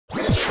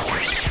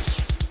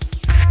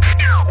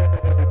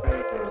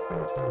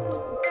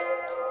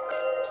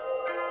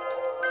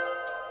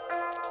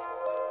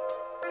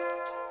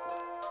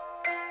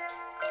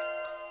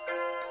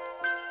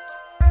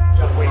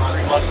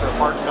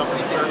part come from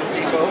the Service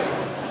Depot.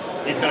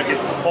 He's going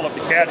to pull up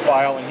the CAD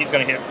file and he's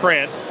going to hit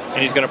print,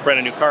 and he's going to print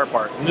a new car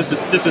part. And this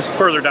is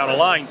further down the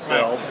line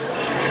still,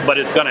 but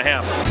it's going to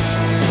happen.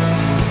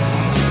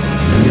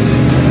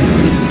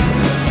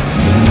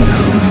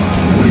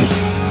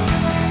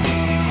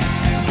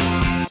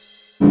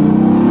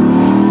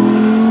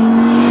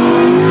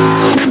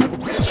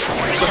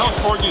 So how's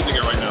Ford using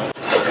it right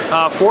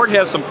now? Ford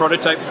has some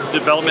prototype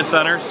development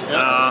centers.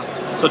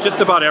 So just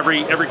about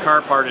every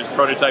car part is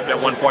prototyped at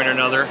one point or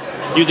another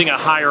using a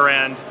higher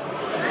end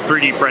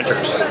 3D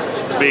printers,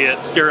 be it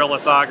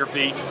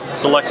stereolithography,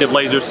 selective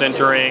laser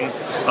sintering,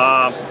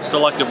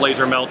 selective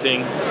laser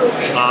melting,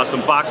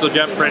 some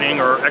voxeljet printing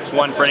or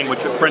X1 printing, which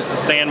prints the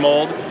sand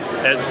mold,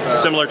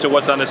 similar to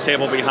what's on this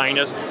table behind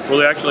us, where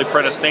they actually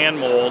print a sand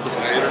mold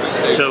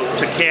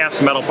to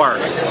cast metal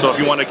parts. So if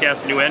you want to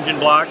cast a new engine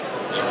block,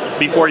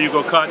 before you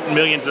go cut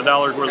millions of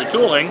dollars worth of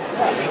tooling,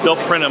 they'll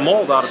print a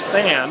mold out of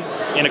sand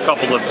in a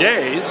couple of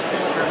days,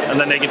 and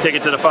then they can take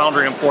it to the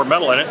foundry and pour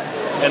metal in it.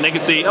 And they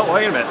can see, oh,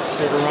 wait a minute,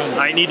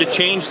 I need to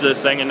change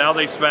this thing, and now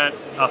they've spent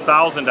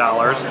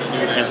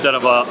 $1,000 instead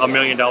of $1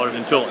 million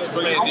in tooling.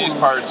 So these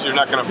parts you're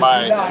not going to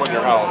buy in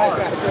your house.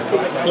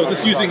 So is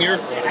this using your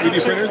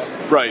 3D printers?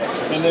 Right.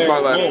 And they're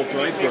molds,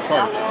 right, for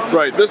parts?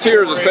 Right. This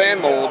here is a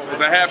sand mold.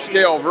 It's a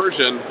half-scale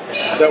version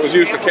that was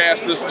used to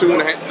cast this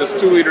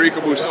 2-liter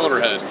EcoBoost cylinder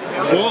head.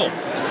 Cool.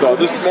 So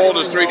this mold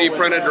is 3D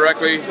printed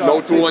directly,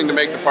 no tooling to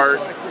make the part.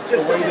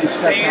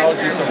 These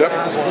technologies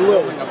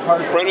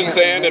are Printed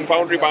sand and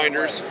foundry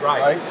binders.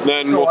 Right.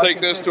 Then we'll take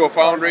this to a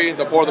foundry,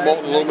 they'll pour the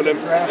molten aluminum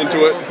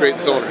into it and create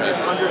the cylinder head.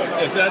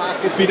 Does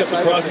that speed up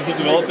the process of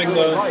developing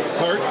the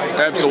part?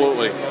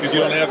 Absolutely. Because you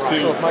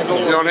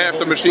don't have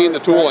to machine the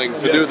tooling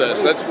to do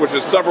this. Which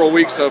is several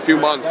weeks to a few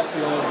months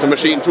to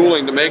machine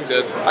tooling to make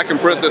this. I can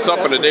print this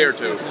up in a day or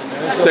two.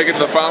 Take it to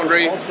the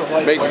foundry,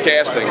 make the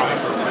casting.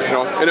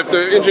 And if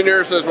the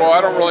engineer says, well,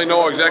 I don't really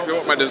know exactly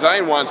what my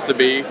design wants to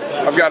be,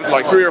 I've got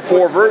like 3 or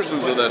 4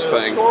 versions of this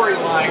thing.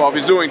 Well, if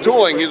he's doing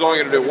tooling, he's only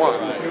going to do one.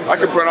 I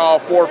can print all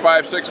 4,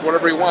 5, 6,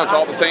 whatever he wants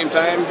all at the same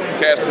time,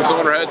 cast some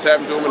cylinder heads,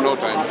 have them to him in no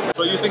time.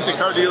 So you think the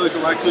car dealers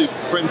will actually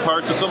print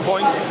parts at some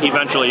point?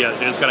 Eventually,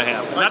 yeah, it's going to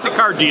happen. Not the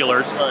car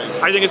dealers. Right.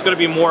 I think it's going to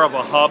be more of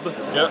a hub.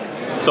 Yeah.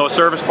 So a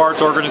service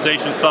parts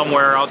organization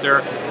somewhere out there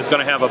is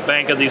going to have a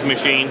bank of these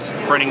machines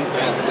printing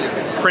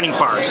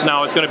parts.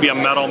 Now it's going to be a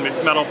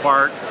metal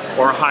part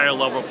or a higher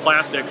level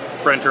plastic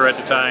printer at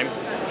the time,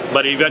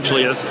 but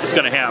eventually it's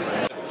going to happen.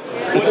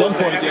 At some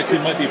point, you actually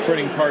might be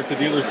printing parts at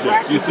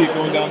dealerships. Do you see it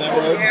going down that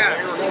road?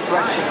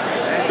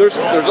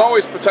 There's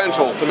always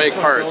potential to make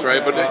parts,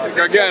 right? But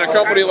again, a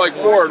company like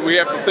Ford, we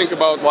have to think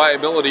about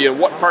liability and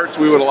what parts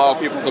we would allow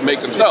people to make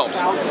themselves.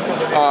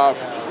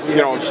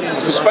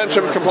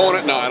 Suspension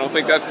component, no, I don't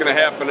think that's going to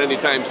happen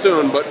anytime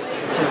soon, but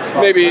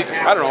maybe,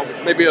 I don't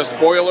know, maybe a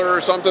spoiler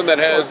or something that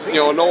has,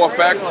 no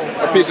effect,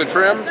 a piece of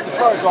trim,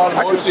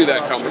 I can see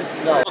that coming.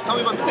 Well, tell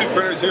me about the 2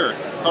 printers here.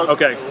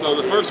 Okay. So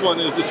the first one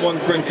is this one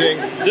printing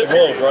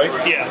mold,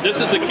 right? Yeah, this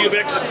is a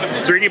Cubix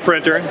 3D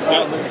printer.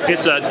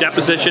 It's a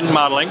deposition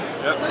modeling.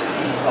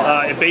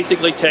 It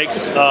basically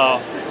takes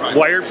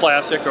wired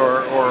plastic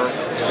or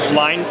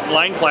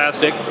line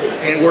plastic,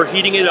 and we're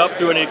heating it up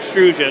through an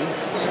extrusion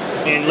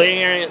and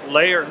laying it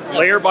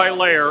layer by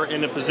layer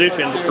in a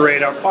position to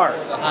create our part.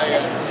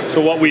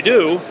 So what we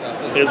do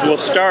is we'll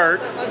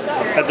start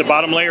at the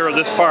bottom layer of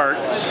this part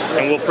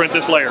and we'll print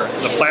this layer.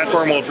 The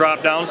platform will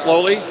drop down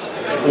slowly.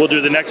 We'll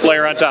do the next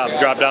layer on top.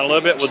 Drop down a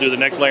little bit, we'll do the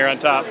next layer on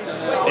top,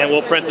 and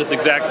we'll print this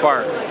exact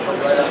part.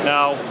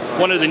 Now,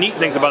 one of the neat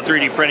things about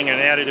 3D printing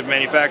and additive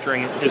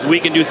manufacturing is we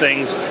can do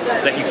things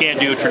that you can't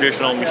do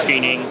traditional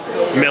machining,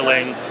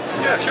 milling.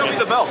 Yeah, show me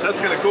the belt. That's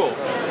kind of cool.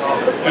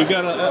 You've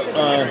got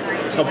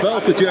a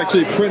belt that you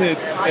actually printed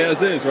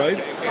as is, right?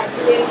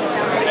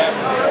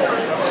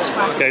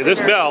 Okay, this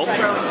belt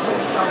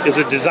is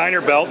a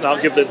designer belt, and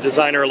I'll give the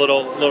designer a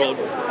little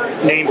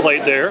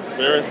nameplate there.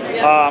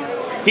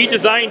 He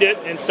designed it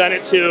and sent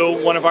it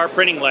to one of our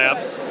printing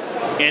labs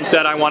and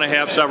said, I want to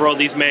have several of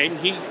these made.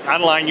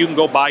 Online, you can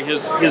go buy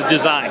his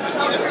designs.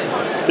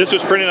 This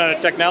was printed on a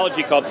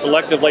technology called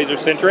selective laser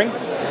sintering.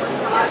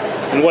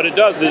 And what it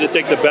does is it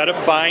takes a bed of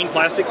fine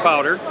plastic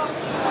powder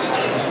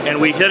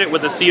and we hit it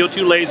with a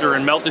CO2 laser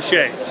and melt the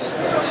shapes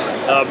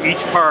of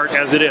each part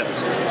as it is.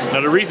 Now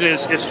the reason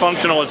it's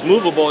functional, it's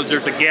movable, is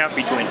there's a gap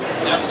between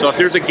it. So if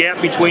there's a gap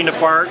between the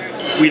part,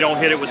 we don't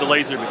hit it with the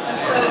laser beam.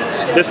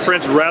 This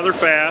prints rather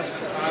fast,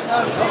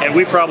 and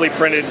we probably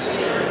printed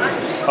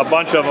a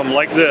bunch of them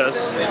like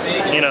this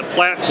in a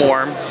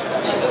platform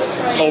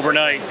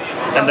overnight,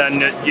 and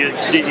then you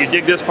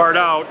dig this part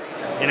out,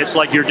 and it's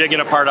like you're digging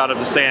a part out of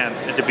the sand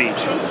at the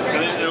beach.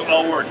 And it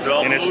all works.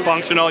 And it's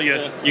functional.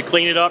 You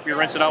clean it up, you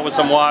rinse it out with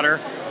some water,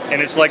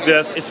 and it's like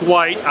this. It's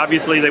white.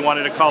 Obviously, they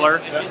wanted a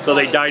color, so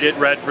they dyed it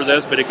red for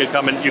this. But it could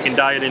come in. You can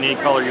dye it in any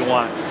color you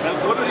want.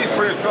 And what do these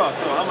printers cost?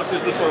 So how much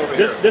is this one over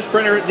here? This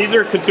printer. These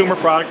are consumer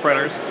product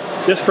printers.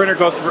 This printer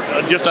goes for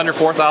just under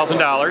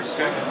 $4,000.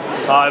 Okay.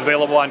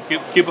 Available on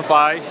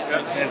Cubify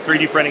and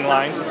 3D printing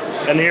lines.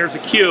 And here's a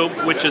cube,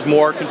 which is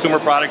more consumer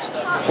products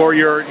for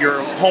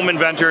your home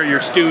inventor, your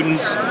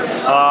students,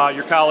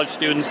 your college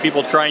students,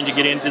 people trying to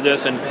get into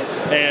this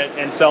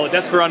and sell it.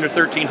 That's for under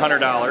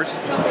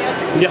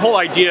 $1,300. The whole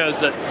idea is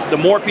that the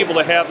more people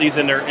that have these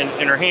in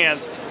their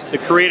hands, the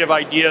creative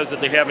ideas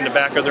that they have in the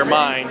back of their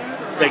mind,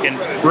 they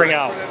can bring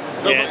out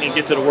and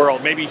get to the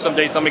world. Maybe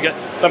someday some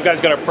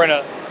guy's going to print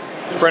a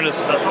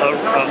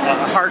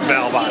heart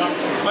valve on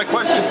it. My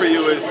question for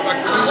you is,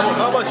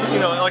 how much,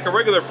 like a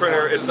regular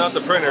printer, it's not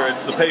the printer,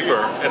 it's the paper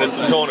and it's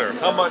the toner.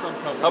 How about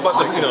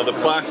the, the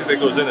plastic that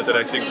goes in it that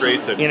actually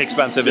creates it?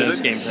 Inexpensive in this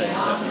game thing.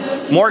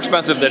 More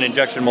expensive than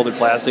injection molded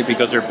plastic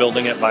because they're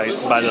building it by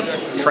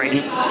the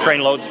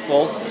train loads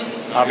full.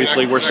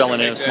 Obviously, we're selling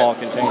it in a small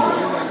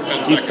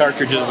container. These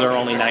cartridges are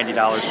only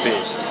 $90 a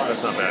piece.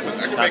 That's not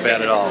bad. Not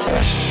bad at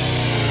all.